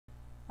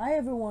Hi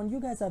everyone,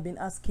 you guys have been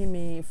asking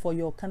me for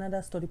your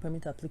Canada study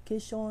permit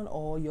application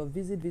or your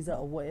visit visa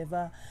or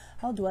whatever.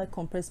 How do I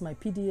compress my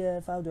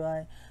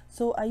PDF?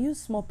 So I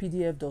use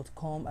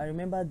smallpdf.com. I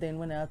remember then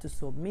when I had to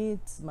submit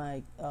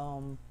my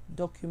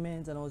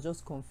documents and I was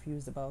just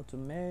confused about to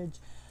merge.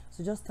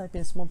 So just type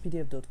in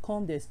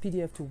smallpdf.com. There's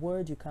PDF to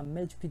Word. You can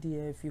merge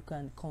PDF. You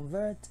can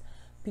convert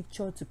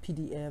picture to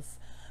PDF.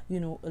 You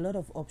know, a lot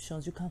of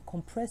options. You can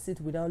compress it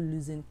without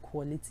losing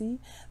quality.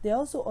 There are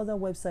also other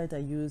websites I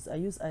use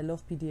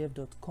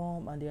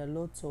ilovepdf.com, and there are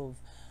lots of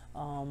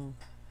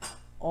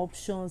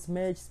options: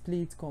 merge,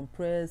 split,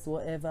 compress,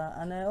 whatever.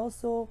 And I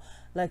also,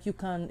 like, you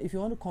can, if you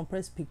want to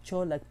compress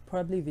picture, like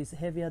probably if it's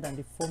heavier than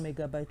the 4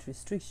 megabyte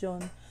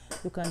restriction,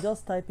 you can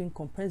just type in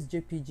compress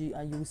JPG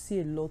and you will see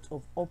a lot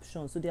of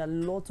options. So there are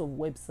lots of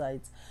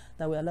websites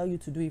that will allow you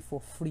to do it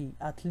for free,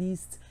 at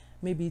least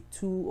maybe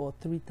 2 or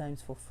 3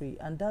 times for free.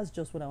 And that's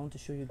just what I want to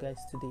show you guys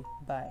today.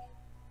 Bye.